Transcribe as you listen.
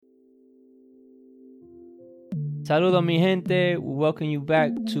Saludos mi gente, we welcome you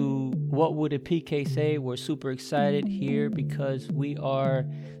back to What Would a PK Say? We're super excited here because we are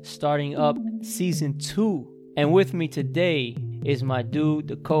starting up season 2. And with me today is my dude,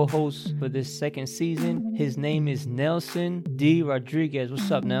 the co-host for this second season. His name is Nelson D. Rodriguez. What's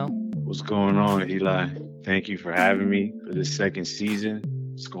up, Nel? What's going on, Eli? Thank you for having me for this second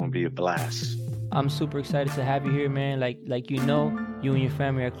season. It's going to be a blast. I'm super excited to have you here, man. Like you know, you and your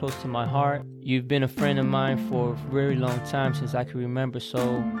family are close to my heart. You've been a friend of mine for a very long time, since I can remember.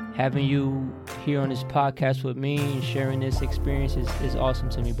 So having you here on this podcast with me and sharing this experience is awesome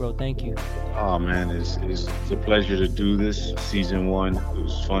to me, bro. Thank you. Oh, man, it's a pleasure to do this. Season 1, it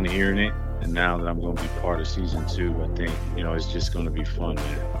was fun hearing it. And now that I'm going to be part of season 2, I think, it's just going to be fun,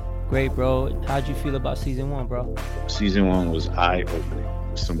 man. Great, bro. How'd you feel about season 1, bro? Season 1 was eye-opening.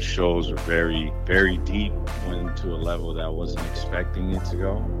 Some shows were very, very deep, went to a level that I wasn't expecting it to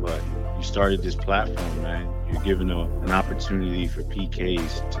go. But you started this platform, man. You're giving an opportunity for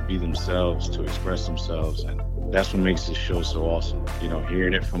PKs to be themselves, to express themselves. And that's what makes this show so awesome,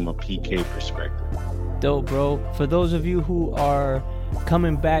 hearing it from a PK perspective. Dope, bro. For those of you who are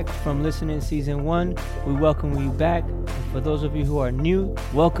coming back from listening to season 1, we welcome you back. And for those of you who are new,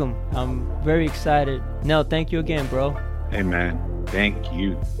 welcome. I'm very excited. Nel, thank you again, bro. Hey, man. Thank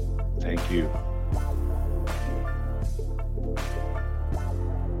you.